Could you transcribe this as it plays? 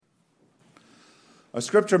Our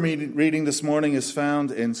scripture reading this morning is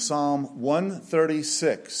found in Psalm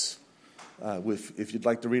 136. If you'd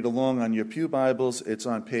like to read along on your pew Bibles, it's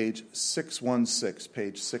on page 616,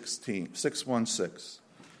 page 616.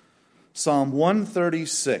 Psalm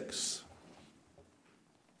 136.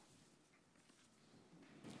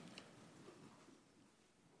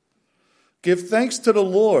 Give thanks to the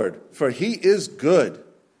Lord, for he is good.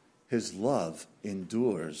 His love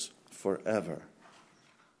endures forever.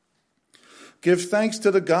 Give thanks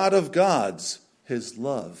to the God of gods. His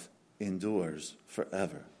love endures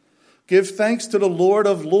forever. Give thanks to the Lord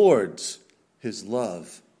of lords. His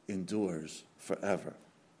love endures forever.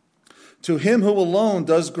 To him who alone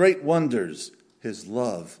does great wonders, his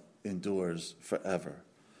love endures forever.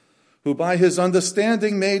 Who by his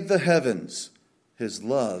understanding made the heavens, his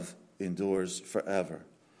love endures forever.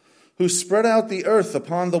 Who spread out the earth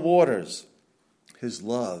upon the waters, his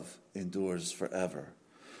love endures forever.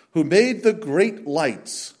 Who made the great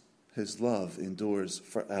lights, his love endures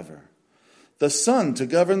forever. The sun to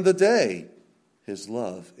govern the day, his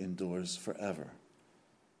love endures forever.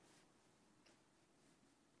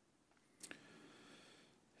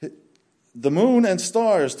 The moon and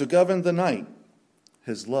stars to govern the night,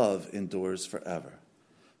 his love endures forever.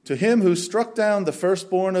 To him who struck down the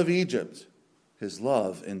firstborn of Egypt, his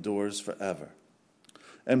love endures forever.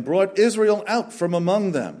 And brought Israel out from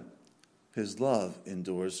among them, his love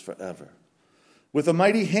endures forever. With a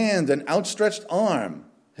mighty hand and outstretched arm,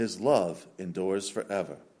 his love endures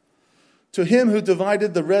forever. To him who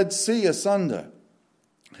divided the Red Sea asunder,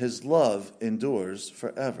 his love endures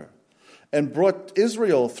forever. And brought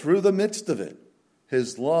Israel through the midst of it,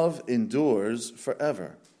 his love endures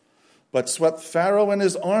forever. But swept Pharaoh and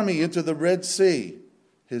his army into the Red Sea,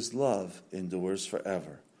 his love endures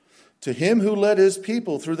forever. To him who led his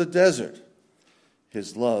people through the desert,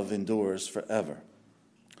 his love endures forever.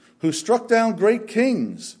 Who struck down great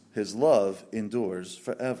kings, his love endures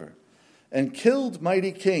forever. And killed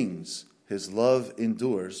mighty kings, his love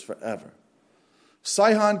endures forever.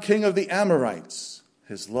 Sihon, king of the Amorites,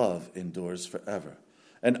 his love endures forever.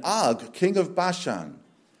 And Og, king of Bashan,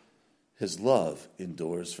 his love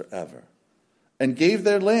endures forever. And gave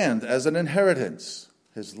their land as an inheritance,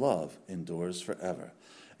 his love endures forever.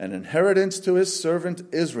 An inheritance to his servant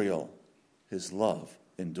Israel, his love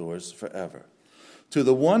endures forever. To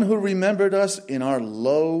the one who remembered us in our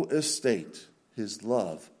low estate, his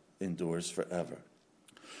love endures forever.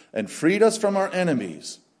 And freed us from our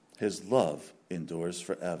enemies, his love endures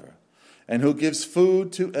forever. And who gives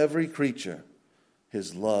food to every creature,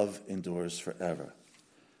 his love endures forever.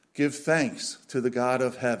 Give thanks to the God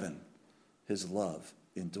of heaven, his love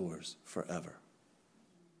endures forever.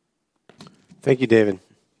 Thank you, David.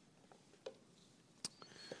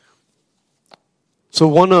 So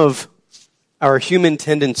one of our human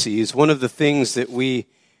tendencies, one of the things that we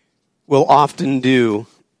will often do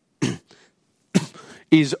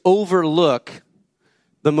is overlook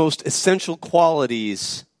the most essential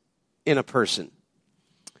qualities in a person.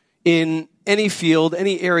 In any field,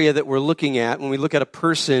 any area that we're looking at, when we look at a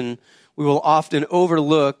person, we will often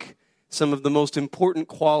overlook some of the most important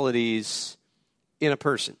qualities in a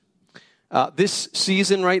person. This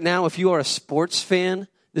season right now, if you are a sports fan,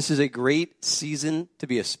 this is a great season to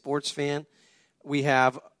be a sports fan. We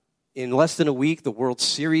have, in less than a week, the World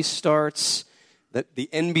Series starts. The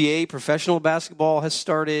NBA, professional basketball, has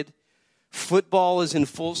started. Football is in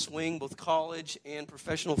full swing. Both college and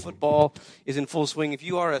professional football is in full swing. If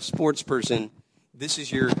you are a sports person, this is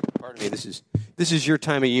your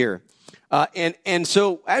time of year. And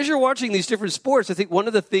so as you're watching these different sports, I think one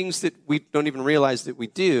of the things that we don't even realize that we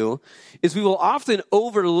do is we will often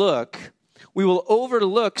overlook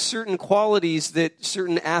certain qualities that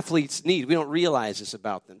certain athletes need. We don't realize this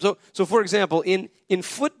about them. So for example, in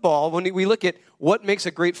football, when we look at what makes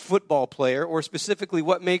a great football player, or specifically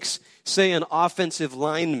what makes, say, an offensive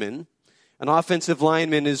lineman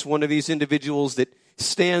is one of these individuals that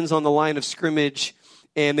stands on the line of scrimmage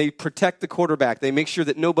and they protect the quarterback. They make sure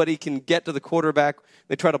that nobody can get to the quarterback.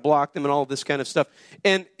 They try to block them and all this kind of stuff.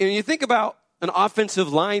 And you think about an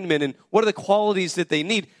offensive lineman and what are the qualities that they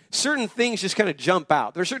need, certain things just kind of jump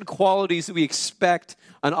out. There are certain qualities that we expect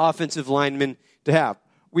an offensive lineman to have.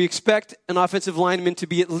 We expect an offensive lineman to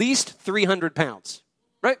be at least 300 pounds,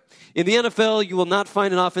 right? In the NFL, you will not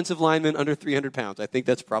find an offensive lineman under 300 pounds. I think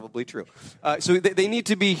that's probably true. So they need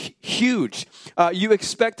to be huge. You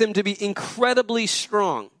expect them to be incredibly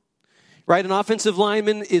strong, right? An offensive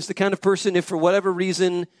lineman is the kind of person, if for whatever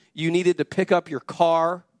reason you needed to pick up your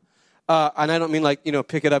car, and I don't mean like,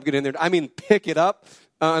 pick it up, get in there. I mean pick it up.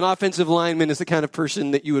 An offensive lineman is the kind of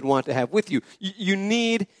person that you would want to have with you. You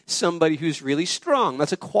need somebody who's really strong.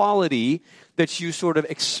 That's a quality that you sort of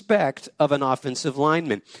expect of an offensive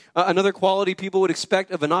lineman. Another quality people would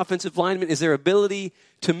expect of an offensive lineman is their ability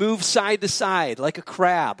to move side to side like a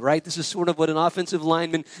crab, right? This is sort of what an offensive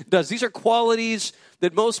lineman does. These are qualities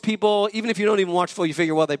that most people, even if you don't even watch football, you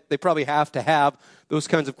figure, well, they probably have to have those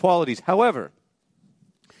kinds of qualities. However,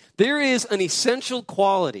 there is an essential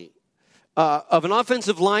quality of an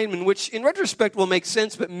offensive lineman, which in retrospect will make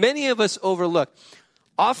sense, but many of us overlook.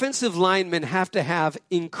 Offensive linemen have to have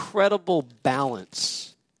incredible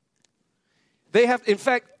balance. In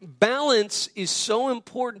fact, balance is so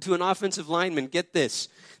important to an offensive lineman. Get this,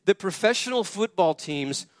 the professional football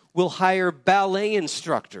teams will hire ballet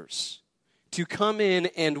instructors to come in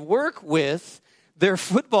and work with their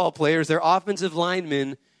football players, their offensive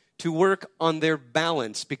linemen, to work on their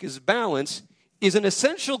balance, because balance is an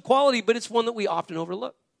essential quality, but it's one that we often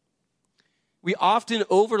overlook. We often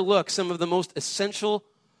overlook some of the most essential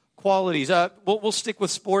qualities. We'll stick with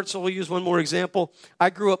sports, so we'll use one more example. I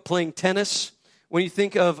grew up playing tennis. When you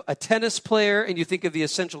think of a tennis player and you think of the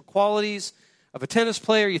essential qualities of a tennis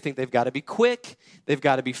player, you think they've got to be quick, they've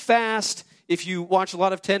got to be fast. If you watch a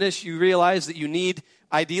lot of tennis, you realize that you need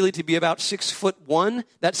ideally to be about 6'1".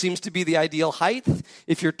 That seems to be the ideal height.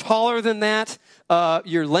 If you're taller than that,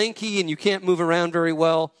 you're lanky and you can't move around very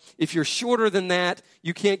well. If you're shorter than that,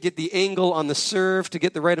 you can't get the angle on the serve to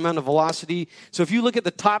get the right amount of velocity. So if you look at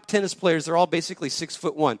the top tennis players, they're all basically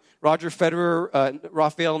 6'1". Roger Federer,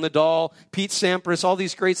 Rafael Nadal, Pete Sampras, all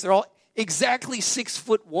these greats, they're all exactly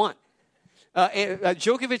 6'1".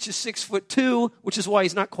 Djokovic is 6'2", which is why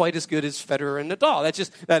he's not quite as good as Federer and Nadal. That's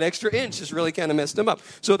just that extra inch has really kind of messed him up.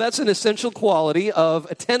 So that's an essential quality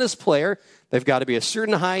of a tennis player. They've got to be a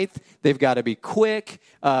certain height. They've got to be quick.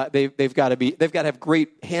 They've got to have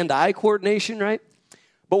great hand-eye coordination, right?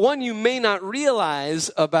 But one you may not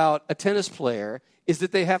realize about a tennis player is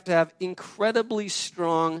that they have to have incredibly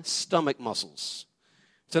strong stomach muscles.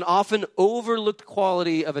 It's an often overlooked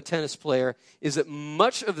quality of a tennis player is that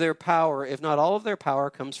much of their power, if not all of their power,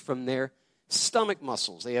 comes from their stomach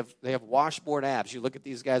muscles. They have washboard abs. You look at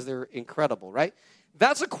these guys, they're incredible, right?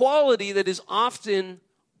 That's a quality that is often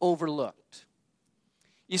overlooked.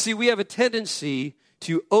 You see, we have a tendency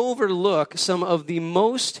to overlook some of the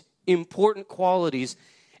most important qualities.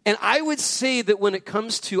 And I would say that when it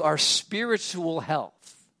comes to our spiritual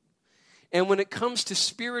health and when it comes to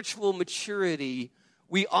spiritual maturity,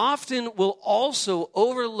 we often will also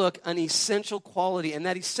overlook an essential quality, and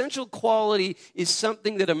that essential quality is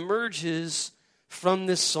something that emerges from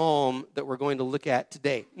this psalm that we're going to look at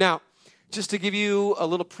today. Now, just to give you a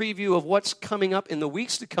little preview of what's coming up in the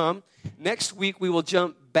weeks to come, next week we will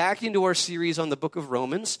jump back into our series on the book of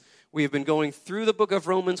Romans. We have been going through the book of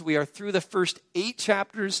Romans. We are through the first 8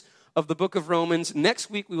 chapters of the book of Romans. Next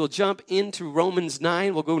week we will jump into Romans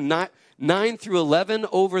 9. We'll go 9 through 11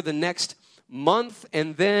 over the next month,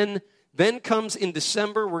 and then comes in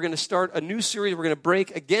December, we're going to start a new series. We're going to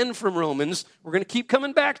break again from Romans. We're going to keep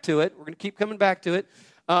coming back to it.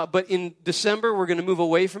 But in December, we're going to move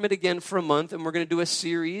away from it again for a month, and we're going to do a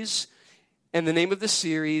series, and the name of the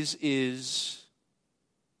series is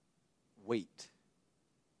Wait.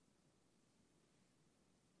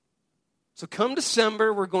 So come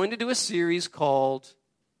December, we're going to do a series called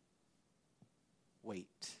Wait.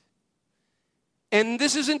 And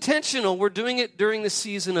this is intentional. We're doing it during the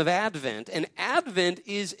season of Advent. And Advent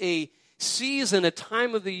is a season, a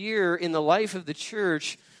time of the year in the life of the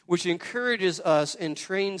church which encourages us and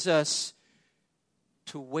trains us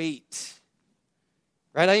to wait.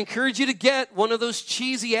 Right? I encourage you to get one of those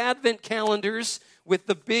cheesy Advent calendars with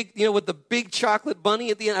the big chocolate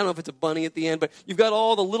bunny at the end. I don't know if it's a bunny at the end, but you've got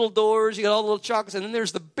all the little doors, you got all the little chocolates, and then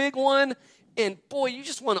there's the big one. And boy, you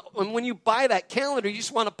just want to, when you buy that calendar, you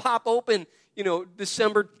just want to pop open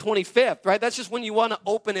December 25th, right? That's just when you want to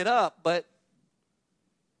open it up, but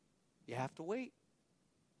you have to wait.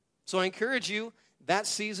 So I encourage you, that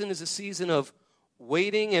season is a season of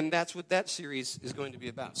waiting, and that's what that series is going to be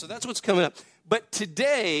about. So that's what's coming up. But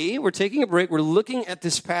today, we're taking a break. We're looking at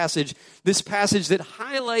this passage that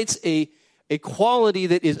highlights a quality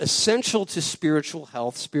that is essential to spiritual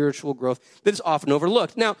health, spiritual growth, that is often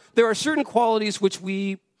overlooked. Now, there are certain qualities which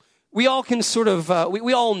we all can sort of,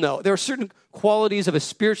 we all know. There are certain qualities of a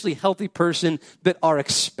spiritually healthy person that are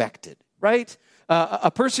expected, right?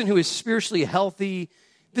 A person who is spiritually healthy,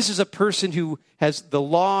 this is a person who has the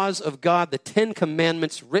laws of God, the 10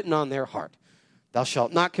 commandments written on their heart. Thou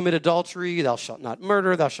shalt not commit adultery, thou shalt not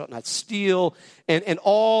murder, thou shalt not steal, and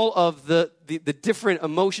all of the different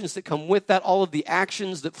emotions that come with that, all of the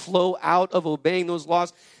actions that flow out of obeying those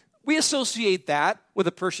laws. We associate that with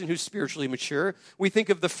a person who's spiritually mature. We think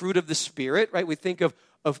of the fruit of the Spirit, right? We think of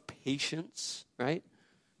patience, right?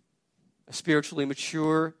 A spiritually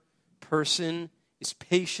mature person is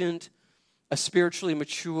patient. A spiritually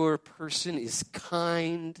mature person is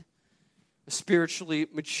kind. A spiritually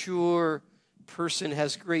mature person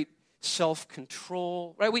has great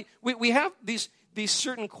self-control, right? We have these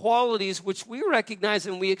certain qualities which we recognize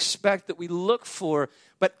and we expect that we look for,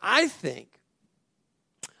 but I think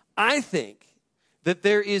that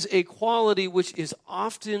there is a quality which is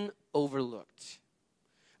often overlooked.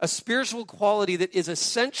 A spiritual quality that is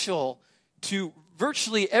essential to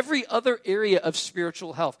virtually every other area of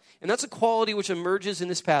spiritual health. And that's a quality which emerges in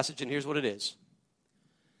this passage, and here's what it is.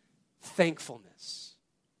 Thankfulness.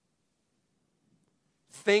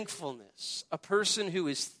 Thankfulness. A person who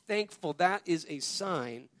is thankful, that is a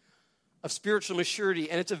sign of spiritual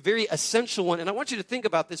maturity, and it's a very essential one. And I want you to think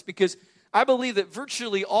about this because I believe that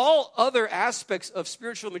virtually all other aspects of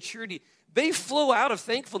spiritual maturity, they flow out of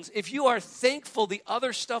thankfulness. If you are thankful, the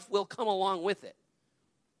other stuff will come along with it.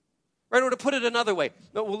 Right, or to put it another way,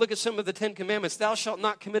 we'll look at some of the 10 Commandments. Thou shalt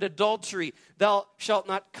not commit adultery. Thou shalt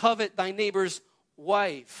not covet thy neighbor's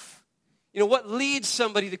wife. You know, what leads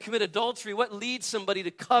somebody to commit adultery? What leads somebody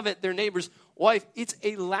to covet their neighbor's wife? It's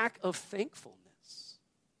a lack of thankfulness.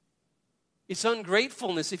 It's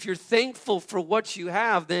ungratefulness. If you're thankful for what you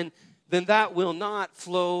have, then that will not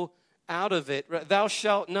flow out of it. Thou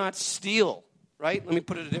shalt not steal, right? Let me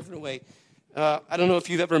put it a different way. I don't know if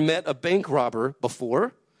you've ever met a bank robber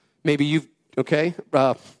before. Maybe you've, okay,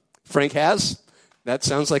 Frank has. That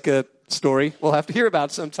sounds like a story we'll have to hear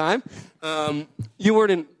about sometime. You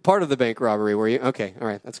weren't in part of the bank robbery, were you? Okay, all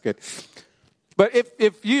right, that's good. But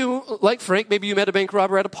if you, like Frank, maybe you met a bank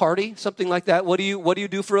robber at a party, something like that. What do you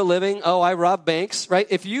do for a living? Oh, I rob banks, right?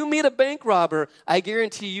 If you meet a bank robber, I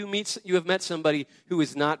guarantee you have met somebody who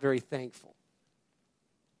is not very thankful.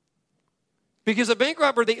 Because a bank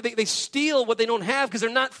robber, they steal what they don't have because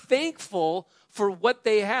they're not thankful for what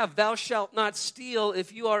they have. Thou shalt not steal.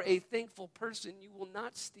 If you are a thankful person, you will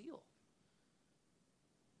not steal.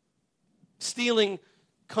 Stealing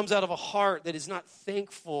comes out of a heart that is not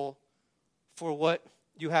thankful for what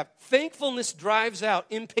you have. Thankfulness drives out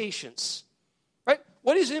impatience. Right?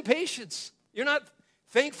 What is impatience? You're not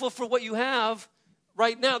thankful for what you have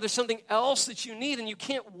right now. There's something else that you need, and you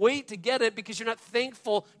can't wait to get it because you're not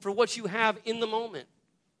thankful for what you have in the moment.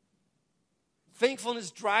 Thankfulness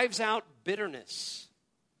drives out bitterness.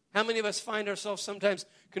 How many of us find ourselves sometimes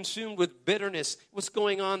consumed with bitterness? What's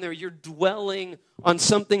going on there? You're dwelling on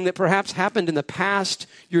something that perhaps happened in the past.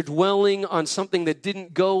 You're dwelling on something that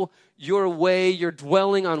didn't go your way. You're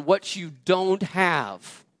dwelling on what you don't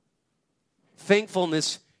have.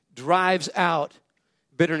 Thankfulness drives out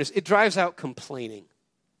bitterness. It drives out complaining,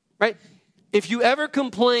 right? If you ever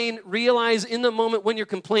complain, realize in the moment when you're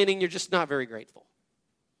complaining, you're just not very grateful.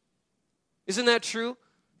 Isn't that true?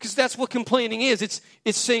 Because that's what complaining is. It's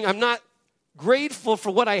saying, I'm not grateful for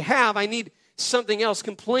what I have. I need something else.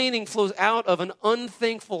 Complaining flows out of an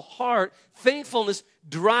unthankful heart. Thankfulness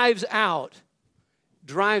drives out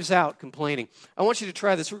complaining. I want you to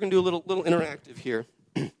try this. We're going to do a little interactive here.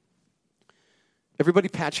 Everybody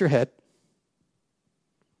pat your head.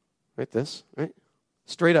 Right, this, right?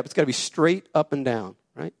 Straight up. It's got to be straight up and down,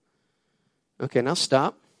 right? Okay, now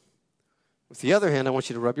stop. With the other hand, I want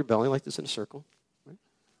you to rub your belly like this in a circle. Right?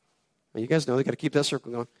 Now, you guys know they got to keep that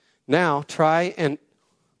circle going. Now, try and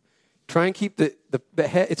keep the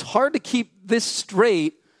head. It's hard to keep this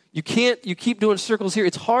straight. You keep doing circles here.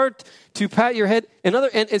 It's hard to pat your head.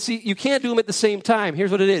 And see, you can't do them at the same time.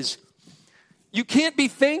 Here's what it is. You can't be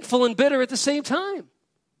thankful and bitter at the same time.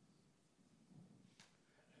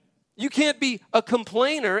 You can't be a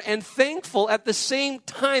complainer and thankful at the same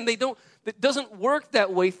time. It doesn't work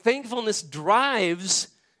that way. Thankfulness drives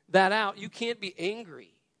that out. You can't be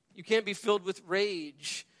angry. You can't be filled with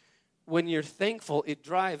rage. When you're thankful, it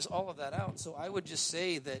drives all of that out. So I would just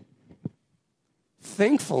say that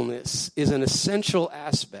thankfulness is an essential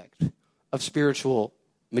aspect of spiritual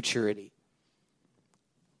maturity.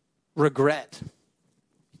 Regret.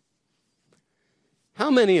 How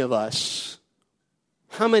many of us,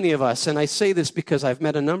 and I say this because I've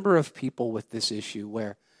met a number of people with this issue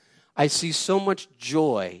where I see so much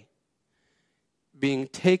joy being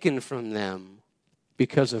taken from them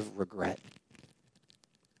because of regret.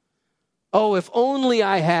 Oh, if only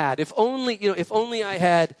I hadn't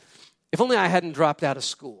dropped out of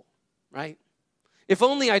school, right? If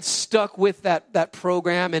only I'd stuck with that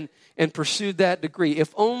program and pursued that degree.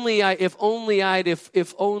 If only I'd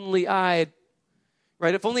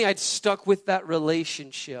stuck with that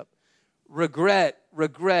relationship. Regret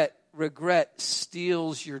regret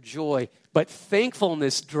steals your joy, but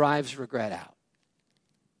thankfulness drives regret out.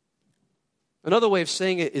 Another way of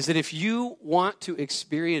saying it is that if you want to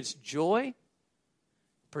experience joy,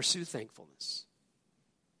 pursue thankfulness.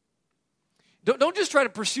 Don't just try to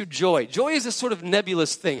pursue joy. Joy is a sort of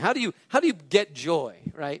nebulous thing. How do you get joy,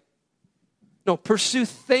 right? No, pursue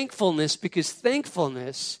thankfulness, because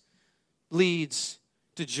thankfulness leads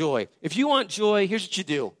to joy. If you want joy, here's what you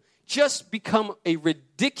do. Just become a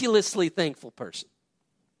ridiculously thankful person.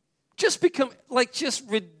 Just become just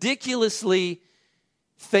ridiculously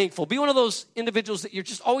thankful. Be one of those individuals that you're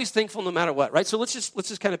just always thankful no matter what, right? So let's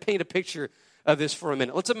just kind of paint a picture of this for a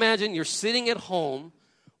minute. Let's imagine you're sitting at home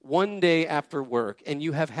one day after work, and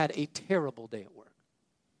you have had a terrible day at work,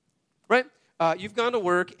 right? You've gone to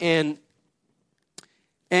work, and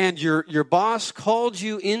your boss called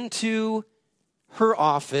you into her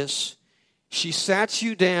office. She sat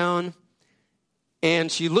you down,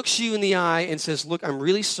 and she looks you in the eye and says, "Look, I'm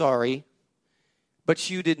really sorry, but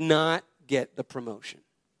you did not get the promotion."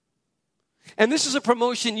 And this is a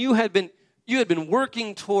promotion you had been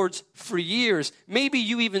working towards for years. Maybe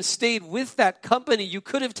you even stayed with that company. You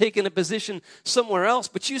could have taken a position somewhere else,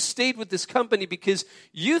 but you stayed with this company because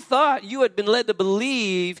you thought you had been led to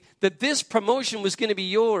believe that this promotion was going to be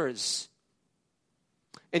yours.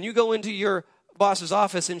 And you go into your boss's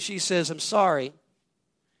office and she says, "I'm sorry,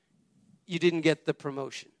 you didn't get the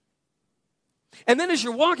promotion." And then as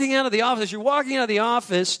you're walking out of the office, you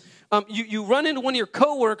run into one of your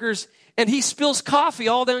coworkers and he spills coffee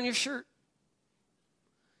all down your shirt.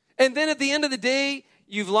 And then at the end of the day,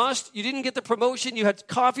 you didn't get the promotion, you had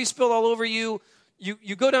coffee spilled all over you.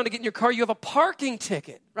 You go down to get in your car, you have a parking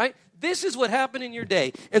ticket, right? This is what happened in your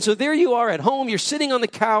day. And so there you are at home, you're sitting on the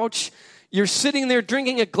couch, you're sitting there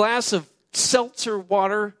drinking a glass of seltzer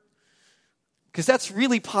water, because that's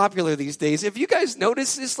really popular these days. If you guys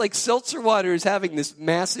notice this, seltzer water is having this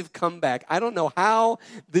massive comeback. I don't know how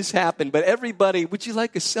this happened, but everybody, would you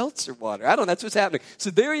like a seltzer water? I don't know, that's what's happening. So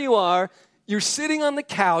there you are, you're sitting on the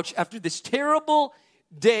couch after this terrible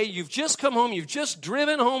day. You've just come home, you've just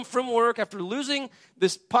driven home from work after losing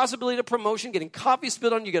this possibility of promotion, getting coffee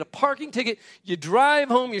spilled on you, get a parking ticket, you drive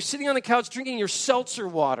home, you're sitting on the couch drinking your seltzer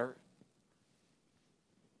water.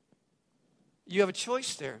 You have a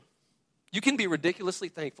choice there. You can be ridiculously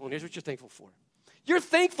thankful, and here's what you're thankful for. You're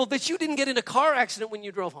thankful that you didn't get in a car accident when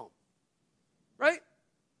you drove home, right?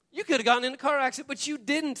 You could have gotten in a car accident, but you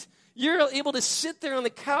didn't. You're able to sit there on the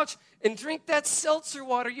couch and drink that seltzer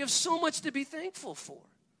water. You have so much to be thankful for,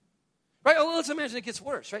 right? Oh, well, let's imagine it gets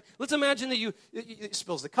worse, right? Let's imagine that it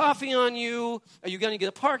spills the coffee on you, or you're going to get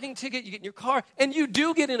a parking ticket, you get in your car, and you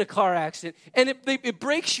do get in a car accident, and it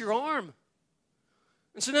breaks your arm.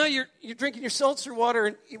 And so now you're drinking your seltzer water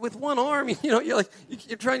and with one arm,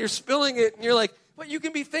 you're spilling it, and you're like, but you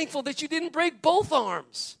can be thankful that you didn't break both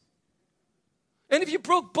arms. And if you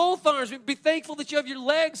broke both arms, be thankful that you have your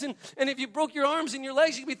legs, and if you broke your arms and your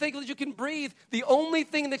legs, you can be thankful that you can breathe. The only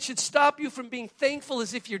thing that should stop you from being thankful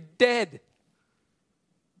is if you're dead.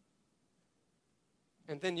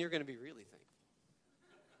 And then you're going to be really thankful.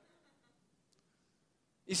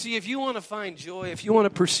 You see, if you want to find joy, if you want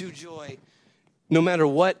to pursue joy, no matter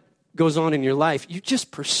what goes on in your life, you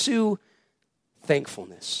just pursue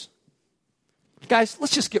thankfulness. Guys,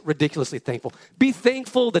 let's just get ridiculously thankful. Be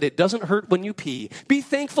thankful that it doesn't hurt when you pee. Be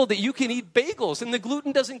thankful that you can eat bagels and the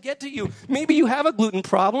gluten doesn't get to you. Maybe you have a gluten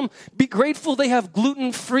problem. Be grateful they have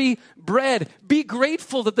gluten-free bread. Be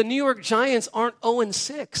grateful that the New York Giants aren't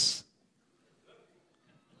 0-6.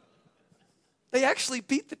 They actually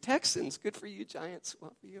beat the Texans. Good for you, Giants.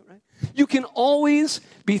 Well, for you, right? You can always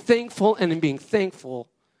be thankful, and in being thankful,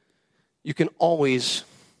 you can always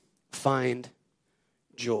find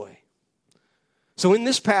joy. So in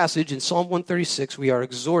this passage, in Psalm 136, we are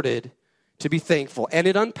exhorted to be thankful. And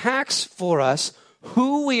it unpacks for us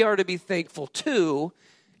who we are to be thankful to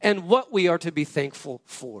and what we are to be thankful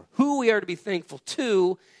for. Who we are to be thankful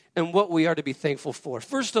to and what we are to be thankful for.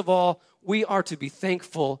 First of all, we are to be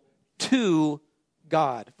thankful to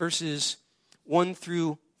God. Verses 1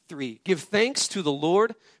 through 3. Give thanks to the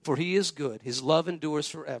Lord, for he is good. His love endures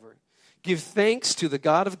forever. Give thanks to the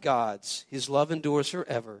God of gods. His love endures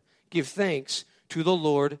forever. Give thanks to the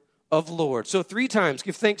Lord of lords. So 3 times,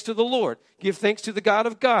 give thanks to the Lord. Give thanks to the God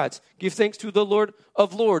of gods. Give thanks to the Lord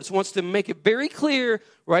of lords. Wants to make it very clear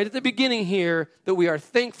right at the beginning here that we are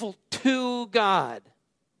thankful to God.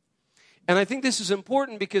 And I think this is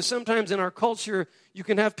important because sometimes in our culture, you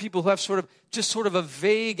can have people who have sort of a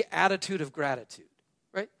vague attitude of gratitude,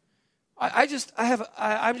 right? I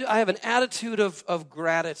have an attitude of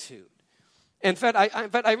gratitude. In fact,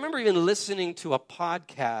 I remember even listening to a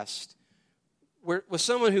podcast was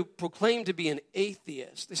someone who proclaimed to be an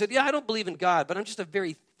atheist. They said, yeah, I don't believe in God, but I'm just a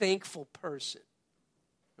very thankful person,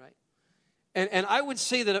 right? And I would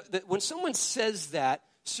say that when someone says that,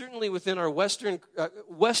 certainly within our Western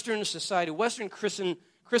society, Western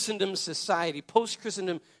Christendom society,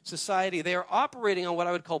 post-Christendom society, they are operating on what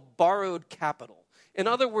I would call borrowed capital. In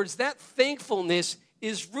other words, that thankfulness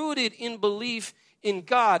is rooted in belief in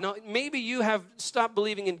God. Now, maybe you have stopped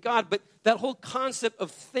believing in God, but that whole concept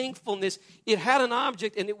of thankfulness, it had an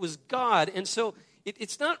object and it was God. And so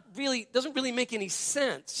doesn't really make any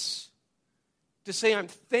sense to say I'm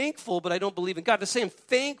thankful, but I don't believe in God. To say I'm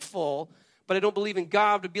thankful, but I don't believe in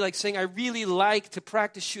God would be like saying I really like to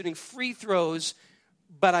practice shooting free throws,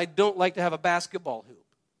 but I don't like to have a basketball hoop.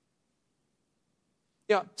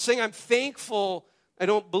 Yeah, saying I'm thankful, I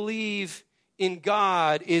don't believe in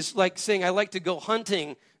God is like saying I like to go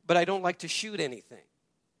hunting, but I don't like to shoot anything.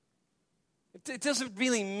 It doesn't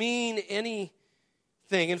really mean anything.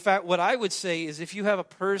 In fact, what I would say is if you have a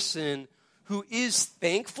person who is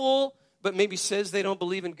thankful, but maybe says they don't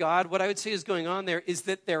believe in God, what I would say is going on there is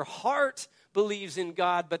that their heart believes in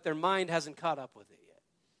God, but their mind hasn't caught up with it yet.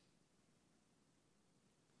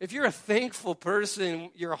 If you're a thankful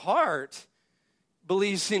person, your heart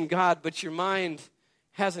believes in God, but your mind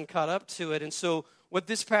hasn't caught up to it. And so what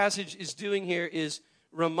this passage is doing here is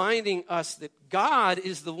reminding us that God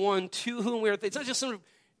is the one to whom we are. It's not just some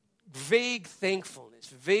vague thankfulness,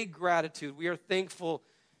 vague gratitude. We are thankful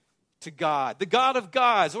to God, the God of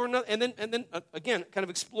gods. And then again, kind of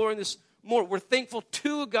exploring this more. We're thankful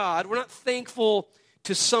to God. We're not thankful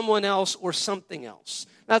to someone else or something else.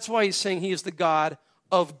 That's why he's saying he is the God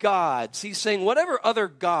of gods. He's saying whatever other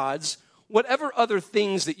gods, whatever other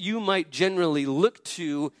things that you might generally look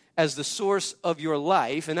to as the source of your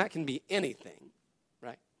life, and that can be anything,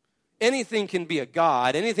 right? Anything can be a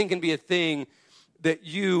god. Anything can be a thing that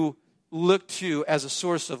you look to as a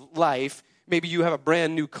source of life. Maybe you have a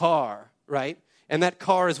brand new car, right? And that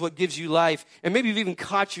car is what gives you life. And maybe you've even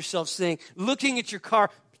caught yourself saying, looking at your car,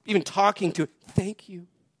 even talking to it, thank you.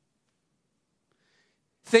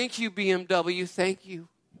 Thank you, BMW, thank you.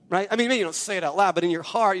 Right? I mean, maybe you don't say it out loud, but in your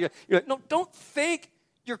heart, you're like, no, don't thank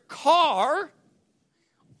your car.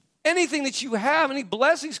 Anything that you have, any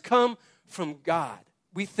blessings come from God.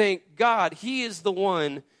 We thank God. He is the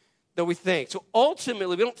one that we thank. So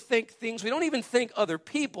ultimately, we don't thank things. We don't even thank other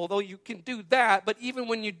people, though you can do that. But even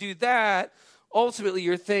when you do that, ultimately,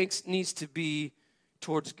 your thanks needs to be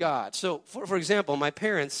towards God. So, for example, my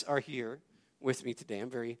parents are here with me today. I'm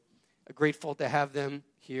very grateful to have them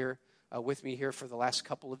here with me here for the last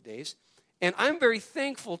couple of days. And I'm very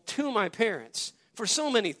thankful to my parents for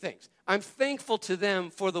so many things. I'm thankful to them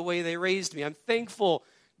for the way they raised me. I'm thankful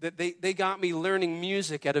that they got me learning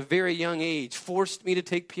music at a very young age, forced me to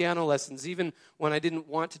take piano lessons even when I didn't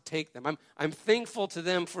want to take them. I'm thankful to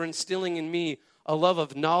them for instilling in me a love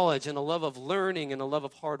of knowledge and a love of learning and a love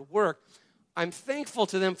of hard work. I'm thankful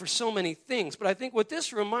to them for so many things, but I think what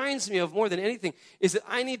this reminds me of more than anything is that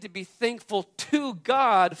I need to be thankful to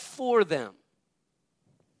God for them.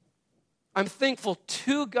 I'm thankful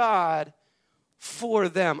to God for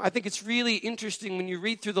them. I think it's really interesting when you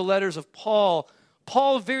read through the letters of Paul.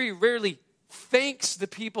 Paul very rarely thanks the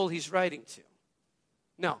people he's writing to.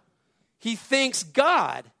 No, he thanks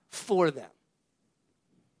God for them.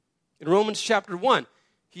 In Romans chapter 1,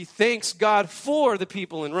 he thanks God for the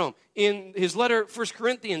people in Rome. In his letter, 1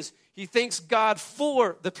 Corinthians, he thanks God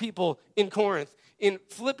for the people in Corinth. In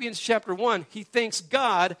Philippians chapter 1, he thanks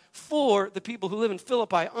God for the people who live in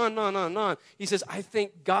Philippi, on and on and on and on. He says, I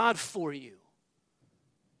thank God for you.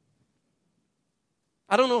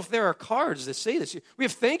 I don't know if there are cards that say this. We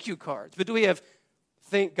have thank you cards, but do we have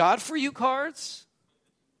thank God for you cards?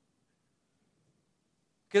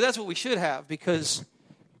 Because that's what we should have, because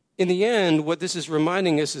in the end, what this is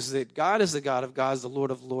reminding us is that God is the God of gods, the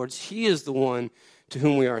Lord of lords. He is the one to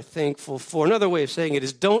whom we are thankful for. Another way of saying it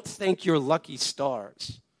is don't thank your lucky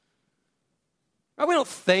stars. Right? We don't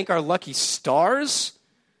thank our lucky stars.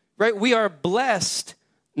 Right? We are blessed,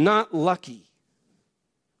 not lucky.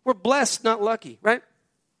 We're blessed, not lucky, right?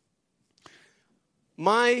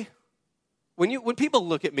 When people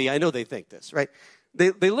look at me, I know they think this, right?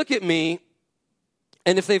 They look at me,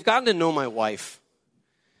 and if they've gotten to know my wife,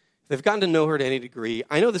 they've gotten to know her to any degree,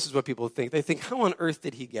 I know this is what people think. They think, how on earth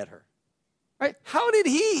did he get her? Right? How did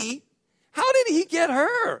he get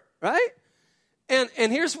her? Right? And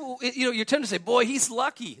here's, you're tempted to say, boy, he's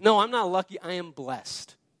lucky. No, I'm not lucky. I am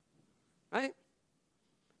blessed. Right?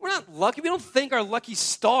 We're not lucky. We don't thank our lucky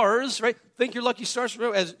stars, right? Thank your lucky stars.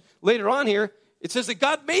 As later on here, it says that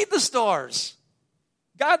God made the stars.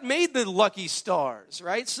 God made the lucky stars,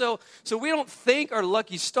 right? So we don't thank our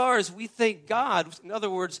lucky stars. We thank God. In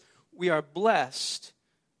other words, we are blessed,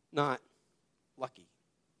 not lucky.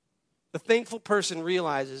 The thankful person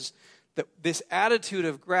realizes that this attitude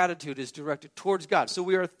of gratitude is directed towards God. So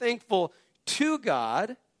we are thankful to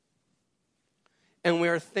God, and we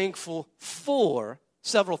are thankful for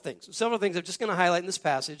several things. Several things I'm just going to highlight in this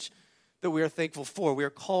passage that we are thankful for. We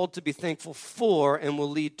are called to be thankful for and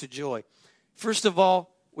will lead to joy. First of all,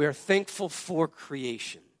 we are thankful for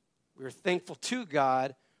creation. We are thankful to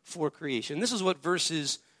God for creation. This is what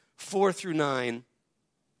verses 4 through 9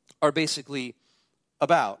 are basically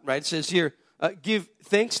about, right? It says here, give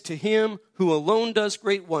thanks to him who alone does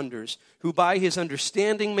great wonders, who by his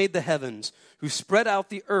understanding made the heavens, who spread out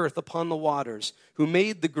the earth upon the waters, who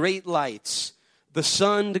made the great lights, the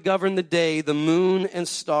sun to govern the day, the moon and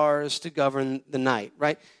stars to govern the night,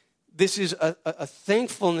 right? This is a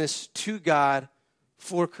thankfulness to God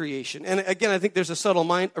for creation. And again, I think there's a subtle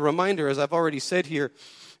reminder, as I've already said here,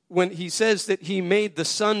 when he says that he made the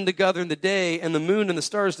sun to govern the day and the moon and the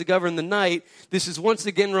stars to govern the night, this is once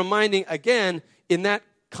again reminding, again, in that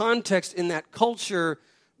context, in that culture,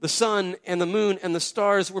 the sun and the moon and the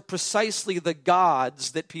stars were precisely the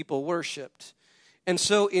gods that people worshipped. And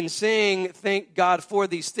so in saying, thank God for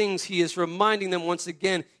these things, he is reminding them once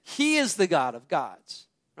again, he is the God of gods,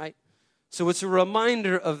 right? So it's a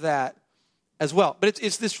reminder of that as well. But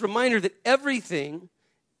it's this reminder that everything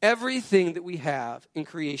that we have in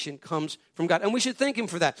creation comes from God. And we should thank him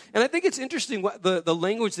for that. And I think it's interesting what the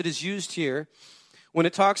language that is used here when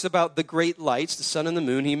it talks about the great lights, the sun and the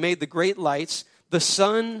moon. He made the great lights, the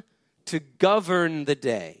sun to govern the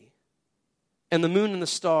day, and the moon and the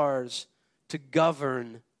stars to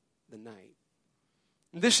govern the night.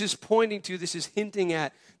 This is hinting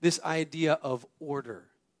at this idea of order.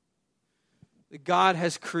 That God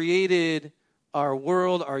has created our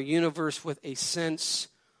world, our universe, with a sense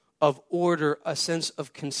of order, a sense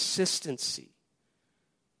of consistency.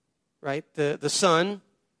 Right? The sun,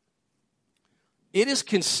 it is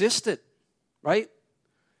consistent, right?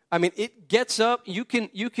 I mean, it gets up. You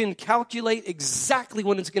can calculate exactly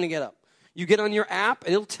when it's going to get up. You get on your app,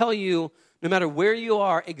 and it'll tell you, no matter where you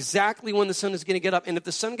are, exactly when the sun is going to get up. And if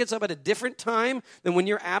the sun gets up at a different time than when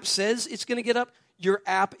your app says it's going to get up, your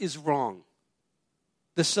app is wrong.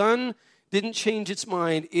 The sun didn't change its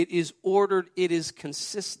mind. It is ordered. It is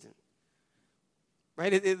consistent.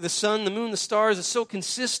 Right? The sun, the moon, the stars is so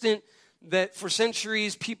consistent that for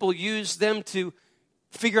centuries people used them to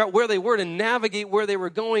figure out where they were, to navigate where they were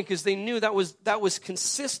going, because they knew that was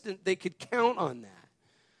consistent. They could count on that.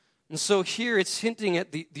 And so here it's hinting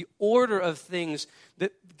at the order of things,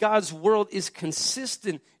 that God's world is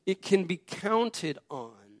consistent. It can be counted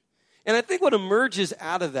on. And I think what emerges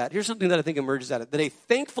out of that, here's something that I think emerges out of it, that a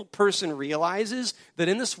thankful person realizes that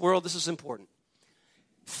in this world, this is important.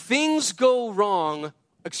 Things go right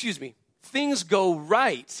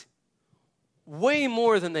way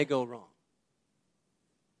more than they go wrong.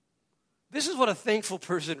 This is what a thankful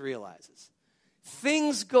person realizes.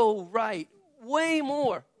 Things go right way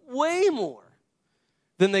more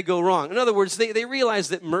than they go wrong. In other words, they realize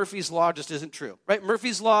that Murphy's Law just isn't true, right?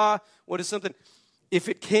 Murphy's Law, what is something? If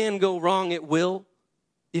it can go wrong, it will.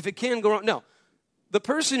 If it can go wrong, no. The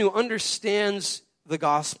person who understands the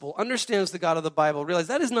gospel, understands the God of the Bible, realizes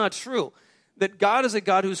that is not true. That God is a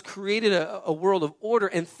God who's created a world of order,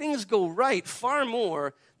 and things go right far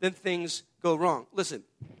more than things go wrong. Listen,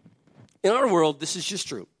 in our world, this is just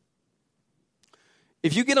true.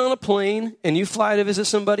 If you get on a plane and you fly to visit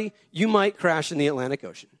somebody, you might crash in the Atlantic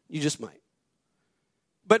Ocean. You just might.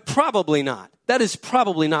 But probably not. That is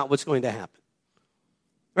probably not what's going to happen.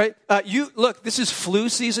 Right? Look, this is flu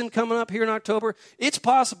season coming up here in October. It's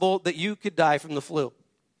possible that you could die from the flu.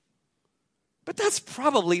 But that's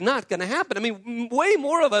probably not going to happen. I mean, way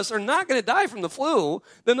more of us are not going to die from the flu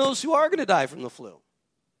than those who are going to die from the flu.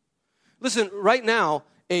 Listen, right now,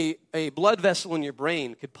 a blood vessel in your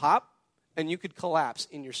brain could pop, and you could collapse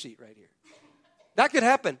in your seat right here. That could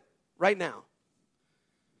happen right now.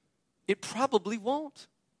 It probably won't.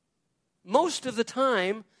 Most of the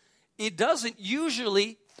time, it doesn't.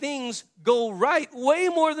 Usually, things go right way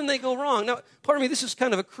more than they go wrong. Now, pardon me, this is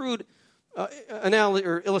kind of a crude analogy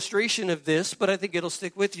or illustration of this, but I think it'll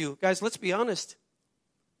stick with you. Guys, let's be honest.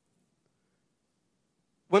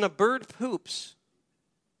 When a bird poops,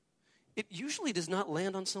 it usually does not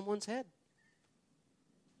land on someone's head.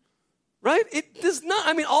 Right? It does not.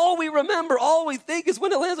 I mean, all we remember, all we think is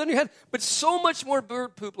when it lands on your head. But so much more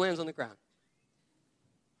bird poop lands on the ground.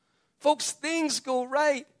 Folks, things go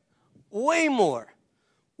right way more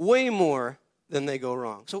then they go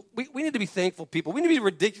wrong. So we need to be thankful, people. We need to be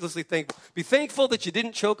ridiculously thankful. Be thankful that you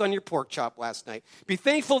didn't choke on your pork chop last night. Be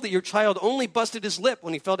thankful that your child only busted his lip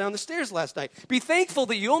when he fell down the stairs last night. Be thankful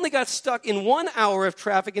that you only got stuck in 1 hour of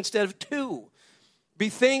traffic instead of 2. Be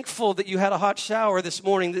thankful that you had a hot shower this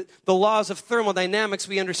morning. The laws of thermodynamics,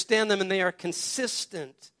 we understand them and they are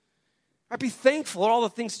consistent. Right? Be thankful for all the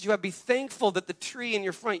things that you have. Be thankful that the tree in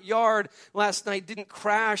your front yard last night didn't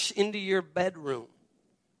crash into your bedroom.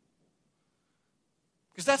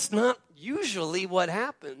 Because that's not usually what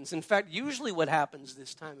happens. In fact, usually what happens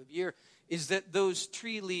this time of year is that those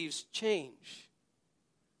tree leaves change.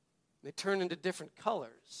 They turn into different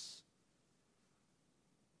colors.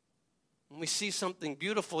 When we see something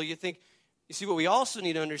beautiful, you see what we also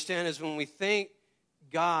need to understand is when we thank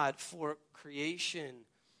God for creation,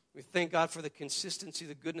 we thank God for the consistency,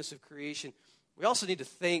 the goodness of creation, we also need to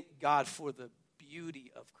thank God for the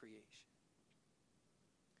beauty of creation.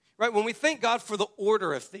 Right, when we thank God for the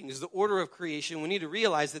order of things, the order of creation, we need to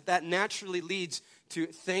realize that naturally leads to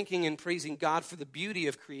thanking and praising God for the beauty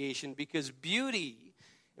of creation, because beauty,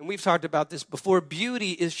 and we've talked about this before,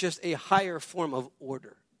 beauty is just a higher form of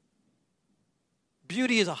order.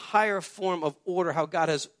 Beauty is a higher form of order, how God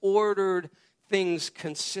has ordered things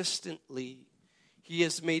consistently. He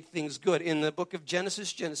has made things good. In the book of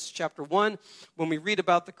Genesis chapter 1, when we read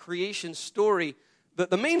about the creation story,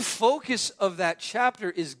 the main focus of that chapter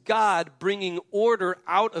is God bringing order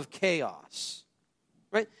out of chaos,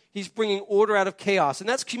 right? He's bringing order out of chaos, and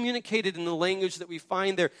that's communicated in the language that we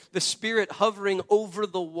find there, the Spirit hovering over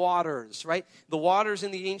the waters, right? The waters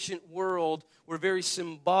in the ancient world were very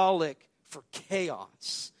symbolic for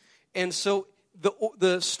chaos, and so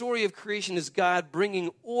the story of creation is God bringing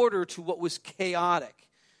order to what was chaotic,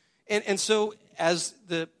 and so as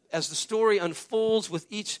the story unfolds with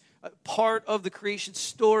each part of the creation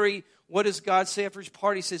story, what does God say after each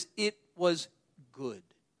part? He says, it was good.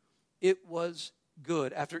 It was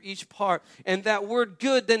good after each part. And that word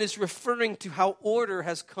good then is referring to how order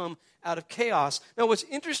has come out of chaos. Now, what's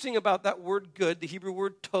interesting about that word good, the Hebrew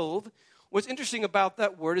word tov, what's interesting about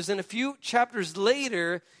that word is in a few chapters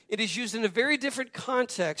later, it is used in a very different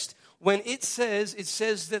context when it says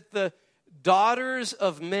that the daughters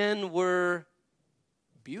of men were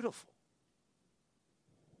beautiful.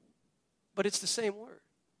 But it's the same word.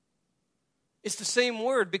 It's the same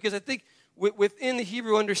word because I think within the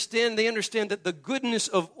Hebrew they understand that the goodness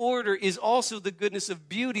of order is also the goodness of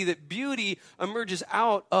beauty, that beauty emerges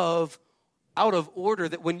out of order,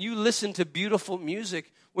 that when you listen to beautiful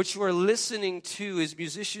music, what you are listening to is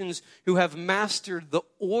musicians who have mastered the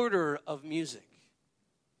order of music.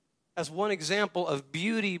 As one example of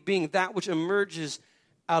beauty being that which emerges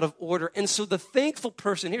out of order. And so the thankful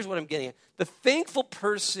person, here's what I'm getting at. The thankful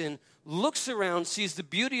person looks around, sees the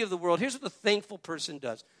beauty of the world. Here's what the thankful person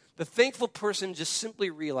does. The thankful person just simply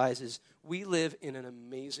realizes we live in an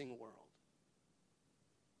amazing world.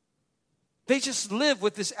 They just live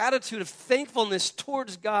with this attitude of thankfulness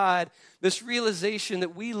towards God, this realization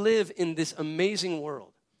that we live in this amazing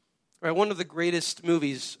world. Right, one of the greatest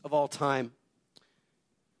movies of all time,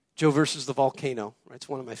 Joe versus the Volcano. Right, it's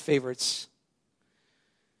one of my favorites.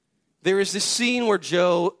 There is this scene where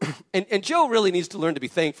Joe, and Joe really needs to learn to be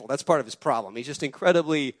thankful. That's part of his problem. He's just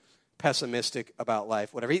incredibly pessimistic about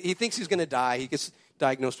life, whatever. He thinks he's going to die. He gets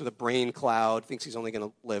diagnosed with a brain cloud, thinks he's only going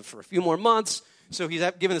to live for a few more months. So he's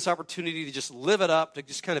given this opportunity to just live it up, to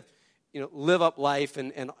just kind of, live up life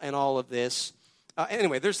and all of this.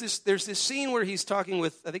 Anyway, there's this scene where he's talking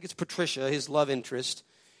with, I think it's Patricia, his love interest.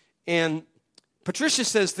 And Patricia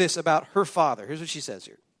says this about her father. Here's what she says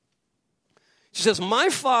here. She says, my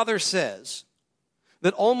father says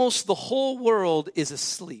that almost the whole world is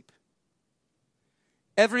asleep.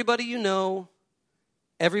 Everybody you know,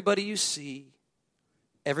 everybody you see,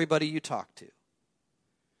 everybody you talk to.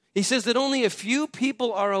 He says that only a few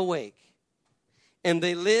people are awake, and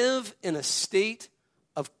they live in a state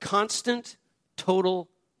of constant, total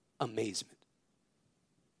amazement.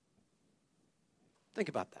 Think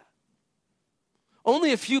about that.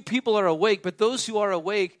 Only a few people are awake, but those who are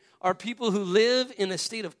awake are people who live in a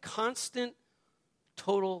state of constant,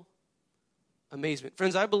 total amazement.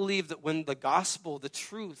 Friends, I believe that when the gospel, the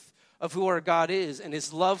truth of who our God is and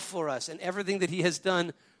his love for us and everything that he has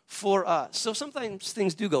done for us. So sometimes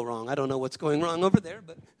things do go wrong. I don't know what's going wrong over there,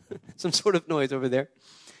 but some sort of noise over there.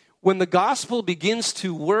 When the gospel begins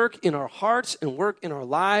to work in our hearts and work in our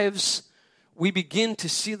lives, we begin to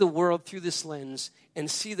see the world through this lens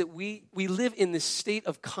and see that we live in this state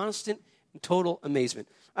of constant and total amazement.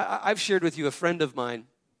 I've shared with you a friend of mine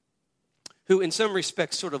who in some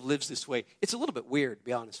respects sort of lives this way. It's a little bit weird, to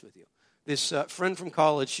be honest with you. This friend from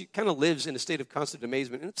college, she kind of lives in a state of constant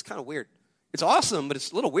amazement, and it's kind of weird. It's awesome, but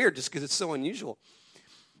it's a little weird just because it's so unusual.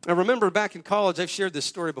 I remember back in college, I've shared this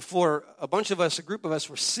story before. A group of us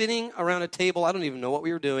were sitting around a table. I don't even know what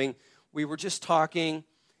we were doing. We were just talking,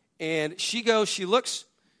 and she looks,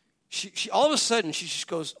 all of a sudden, she just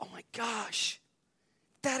goes, "Oh my gosh,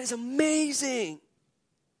 that is amazing."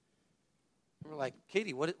 And we're like,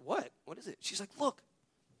 "Katie, what is it?" She's like, look.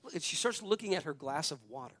 And she starts looking at her glass of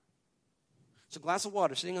water. It's a glass of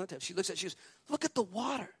water sitting on the table. She looks at it, she goes, "Look at the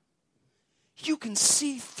water. You can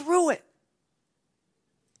see through it."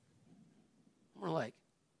 We're like,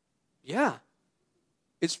 "Yeah,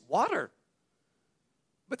 it's water."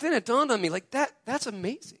 But then it dawned on me, like, that's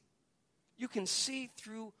amazing. You can see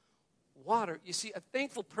through water. You see, a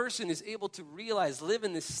thankful person is able to live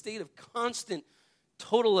in this state of constant,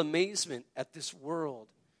 total amazement at this world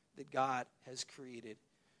that God has created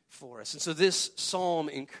for us. And so this psalm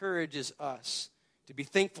encourages us to be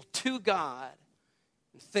thankful to God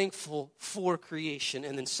and thankful for creation.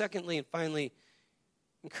 And then secondly and finally,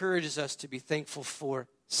 encourages us to be thankful for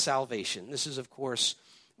salvation. This is, of course,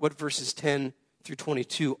 what verses 10 through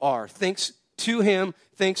 22 are. Thanks to him,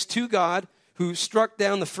 thanks to God, who struck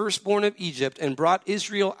down the firstborn of Egypt and brought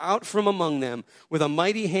Israel out from among them with a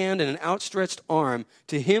mighty hand and an outstretched arm,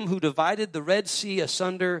 to him who divided the Red Sea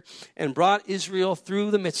asunder and brought Israel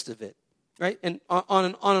through the midst of it. Right? And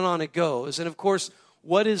on it goes. And of course,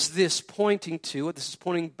 what is this pointing to? What this is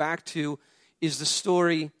pointing back to is the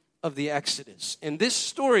story of the Exodus. And this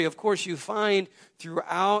story, of course, you find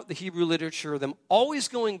throughout the Hebrew literature, them always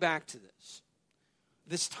going back to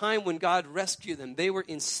this time when God rescued them. They were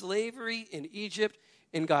in slavery in Egypt,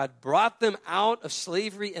 and God brought them out of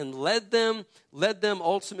slavery and led them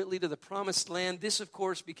ultimately to the promised land. This, of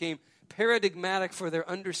course, became paradigmatic for their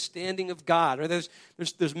understanding of God. Or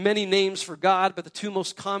there's many names for God, but the two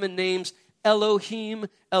most common names, Elohim.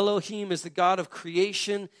 Elohim is the God of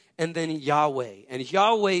creation, and then Yahweh. And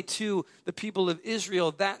Yahweh, to the people of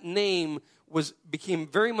Israel, that name became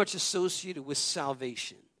very much associated with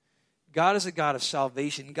salvation. God is a God of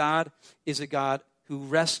salvation. God is a God who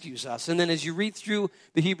rescues us. And then as you read through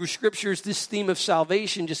the Hebrew Scriptures, this theme of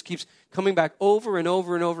salvation just keeps coming back over and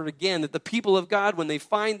over and over again, that the people of God, when they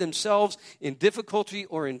find themselves in difficulty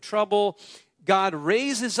or in trouble, God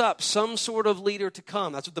raises up some sort of leader to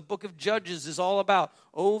come. That's what the book of Judges is all about.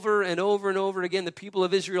 Over and over and over again, the people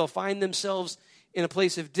of Israel find themselves in a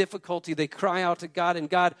place of difficulty. They cry out to God, and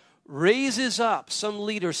God raises up some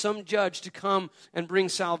leader, some judge to come and bring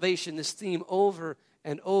salvation. This theme over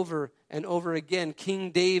and over and over again.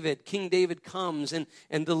 King David comes and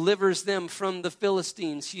delivers them from the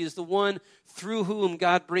Philistines. He is the one through whom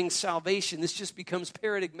God brings salvation. This just becomes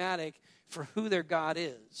paradigmatic for who their God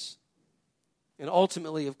is. And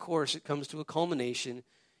ultimately, of course, it comes to a culmination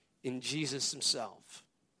in Jesus himself.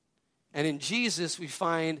 And in Jesus, we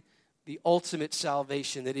find the ultimate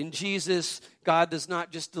salvation, that in Jesus, God does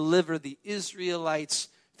not just deliver the Israelites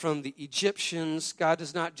from the Egyptians. God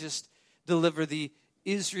does not just deliver the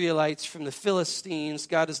Israelites from the Philistines.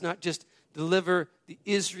 God does not just deliver the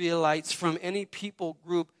Israelites from any people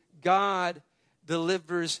group. God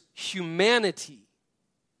delivers humanity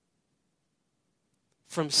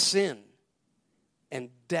from sin and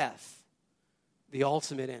death, the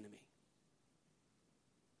ultimate enemy.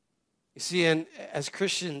 You see, and as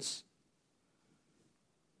Christians,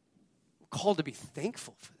 called to be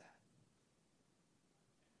thankful for that.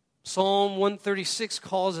 Psalm 136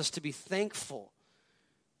 calls us to be thankful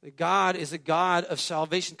that God is a God of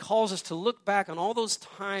salvation, calls us to look back on all those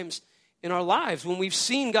times in our lives when we've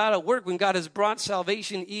seen God at work, when God has brought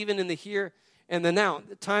salvation even in the here and the now.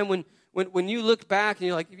 The time when you look back and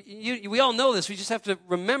you're like, we all know this, we just have to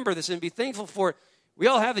remember this and be thankful for it. We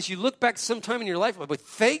all have this. You look back sometime in your life, but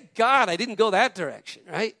thank God I didn't go that direction,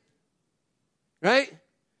 right? Right?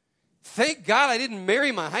 Thank God I didn't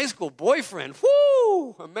marry my high school boyfriend.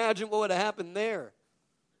 Whoo! Imagine what would have happened there.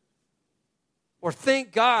 Or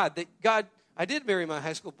thank God that I did marry my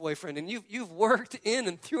high school boyfriend, and you've worked in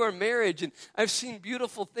and through our marriage, and I've seen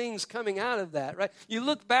beautiful things coming out of that, right? You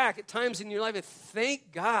look back at times in your life and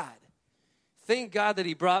thank God. Thank God that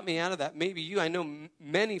he brought me out of that. Maybe you, I know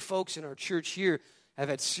many folks in our church here have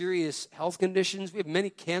had serious health conditions. We have many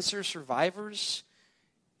cancer survivors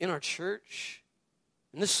in our church.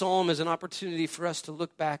 And this psalm is an opportunity for us to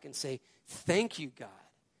look back and say, thank you, God.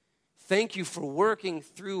 Thank you for working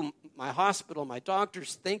through my hospital, my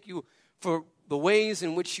doctors. Thank you for the ways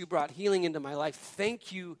in which you brought healing into my life.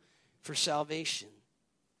 Thank you for salvation.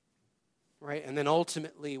 Right? And then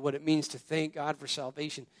ultimately, what it means to thank God for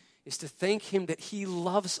salvation is to thank him that he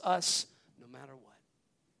loves us no matter what.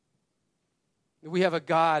 We have a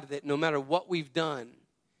God that no matter what we've done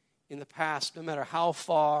in the past, no matter how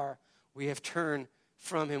far We have turned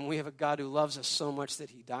from him. We have a God who loves us so much that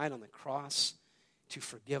he died on the cross to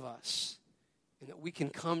forgive us. And that we can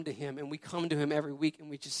come to him, and we come to him every week, and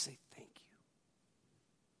we just say, thank you.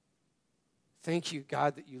 Thank you,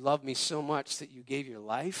 God, that you love me so much that you gave your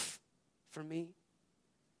life for me.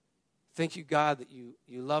 Thank you, God, that you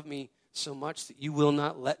love me so much that you will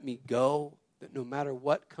not let me go, that no matter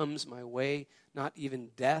what comes my way, not even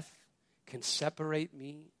death can separate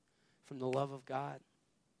me from the love of God.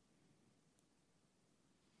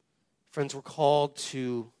 Friends, we're called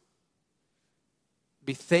to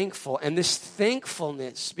be thankful. And this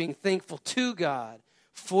thankfulness, being thankful to God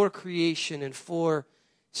for creation and for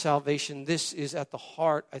salvation, this is at the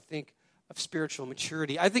heart, I think, of spiritual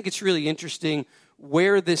maturity. I think it's really interesting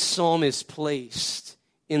where this psalm is placed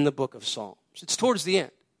in the book of Psalms. It's towards the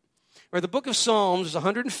end. Where the book of Psalms is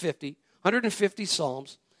 150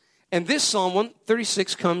 psalms. And this Psalm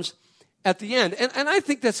 136 comes at the end. And I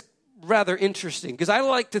think that's rather interesting because I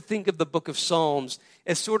like to think of the book of Psalms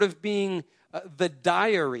as sort of being the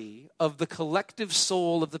diary of the collective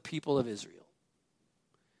soul of the people of Israel.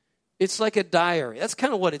 It's like a diary. That's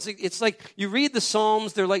kind of what it's like. You read the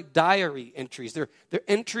Psalms, they're like diary entries. They're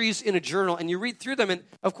entries in a journal, and you read through them, and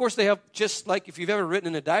of course they have, just like if you've ever written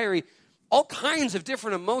in a diary, all kinds of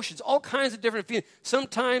different emotions, all kinds of different feelings.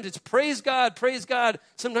 Sometimes it's praise God, praise God.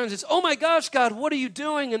 Sometimes it's, oh my gosh, God, what are you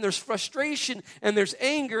doing? And there's frustration and there's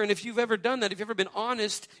anger. And if you've ever done that, if you've ever been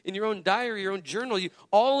honest in your own diary, your own journal,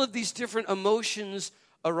 all of these different emotions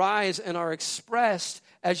arise and are expressed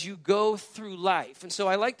as you go through life. And so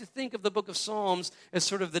I like to think of the book of Psalms as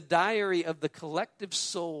sort of the diary of the collective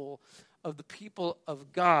soul of the people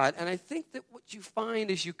of God. And I think that what you find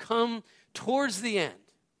as you come towards the end,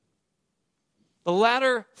 the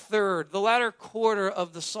latter third, the latter quarter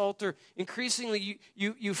of the Psalter, increasingly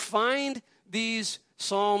you find these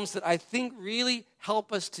psalms that I think really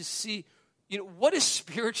help us to see, what does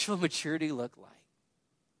spiritual maturity look like?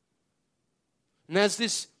 And as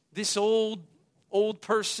this old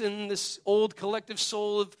person, this old collective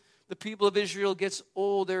soul of the people of Israel gets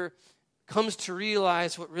older, comes to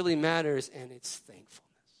realize what really matters, and it's thankfulness.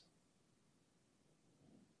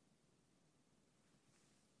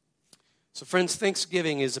 So friends,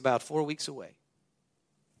 Thanksgiving is about 4 weeks away.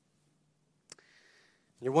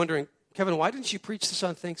 You're wondering, Kevin, why didn't you preach this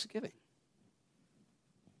on Thanksgiving?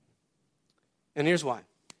 And here's why.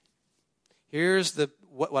 Here's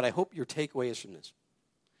what I hope your takeaway is from this.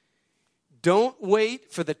 Don't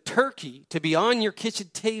wait for the turkey to be on your kitchen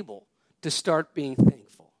table to start being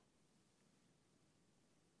thankful.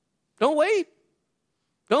 Don't wait.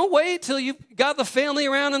 Don't wait till you've got the family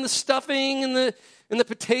around and the stuffing and the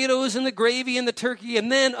potatoes and the gravy and the turkey, and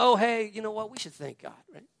then, oh, hey, you know what? We should thank God,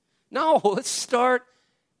 right? No, let's start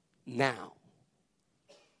now.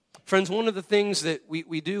 Friends, one of the things that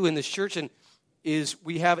we do in this church is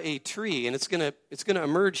we have a tree, and it's gonna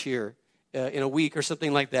emerge here in a week or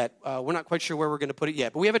something like that. We're not quite sure where we're going to put it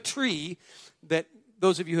yet, but we have a tree that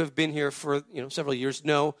those of you who have been here for several years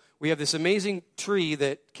know. We have this amazing tree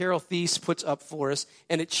that Carol Thies puts up for us,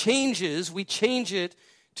 and it changes. We change it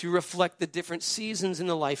to reflect the different seasons in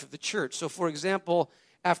the life of the church. So, for example,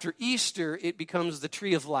 after Easter, it becomes the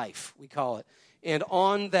tree of life, we call it. And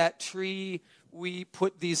on that tree, we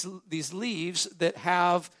put these leaves that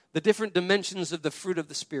have the different dimensions of the fruit of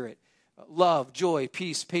the Spirit. Love, joy,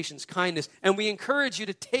 peace, patience, kindness. And we encourage you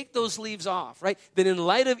to take those leaves off, right? That in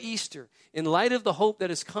light of Easter, in light of the hope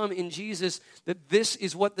that has come in Jesus, that this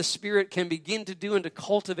is what the Spirit can begin to do and to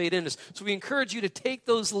cultivate in us. So we encourage you to take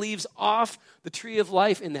those leaves off the tree of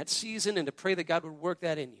life in that season and to pray that God would work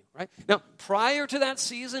that in you, right? Now, prior to that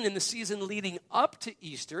season, in the season leading up to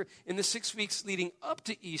Easter, in the 6 weeks leading up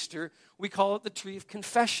to Easter, we call it the tree of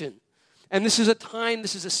confession. And this is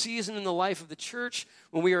a season in the life of the church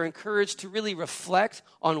when we are encouraged to really reflect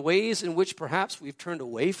on ways in which perhaps we've turned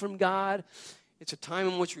away from God. It's a time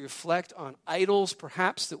in which we reflect on idols,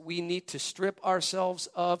 perhaps, that we need to strip ourselves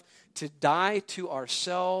of, to die to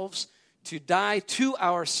ourselves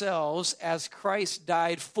as Christ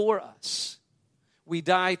died for us. We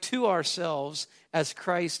die to ourselves as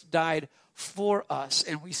Christ died for us.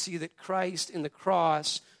 And we see that Christ in the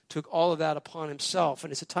cross took all of that upon himself.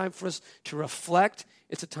 And it's a time for us to reflect.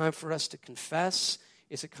 It's a time for us to confess.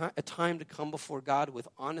 It's a time to come before God with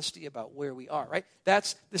honesty about where we are, right?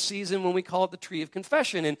 That's the season when we call it the tree of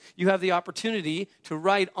confession. And you have the opportunity to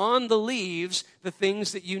write on the leaves the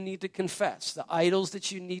things that you need to confess, the idols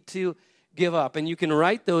that you need to give up. And you can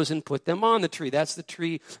write those and put them on the tree. That's the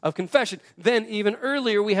tree of confession. Then even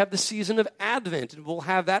earlier, we have the season of Advent. And we'll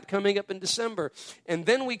have that coming up in December. And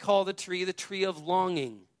then we call the tree of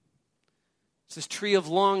longing. It's this tree of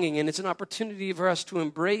longing, and it's an opportunity for us to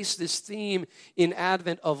embrace this theme in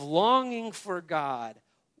Advent of longing for God,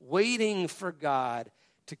 waiting for God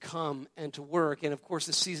to come and to work. And of course,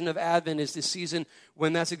 the season of Advent is the season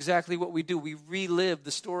when that's exactly what we do. We relive the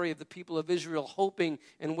story of the people of Israel, hoping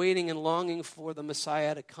and waiting and longing for the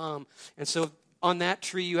Messiah to come. And so on that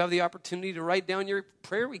tree, you have the opportunity to write down your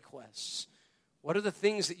prayer requests. What are the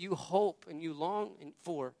things that you hope and you long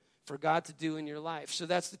for God to do in your life? So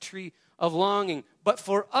that's the tree of longing. But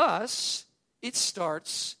for us, it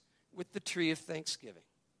starts with the tree of thanksgiving.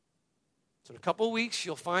 So in a couple of weeks,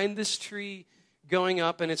 you'll find this tree going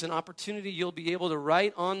up, and it's an opportunity you'll be able to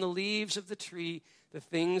write on the leaves of the tree the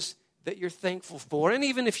things that you're thankful for. And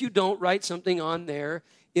even if you don't write something on there,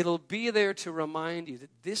 it'll be there to remind you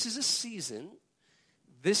that this is a season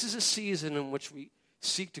in which we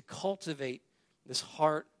seek to cultivate this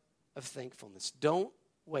heart of thankfulness. Don't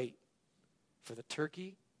wait for the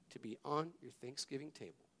turkey to be on your Thanksgiving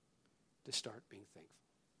table to start being thankful.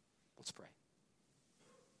 Let's pray.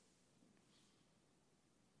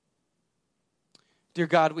 Dear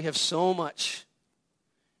God, we have so much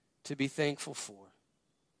to be thankful for.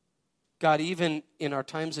 God, even in our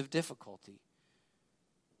times of difficulty,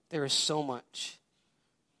 there is so much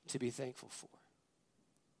to be thankful for.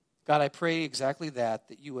 God, I pray exactly that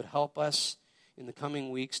you would help us in the coming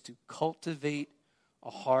weeks to cultivate a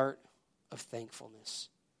heart of thankfulness.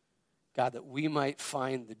 God, that we might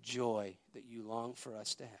find the joy that you long for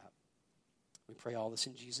us to have. We pray all this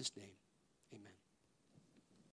in Jesus' name. Amen.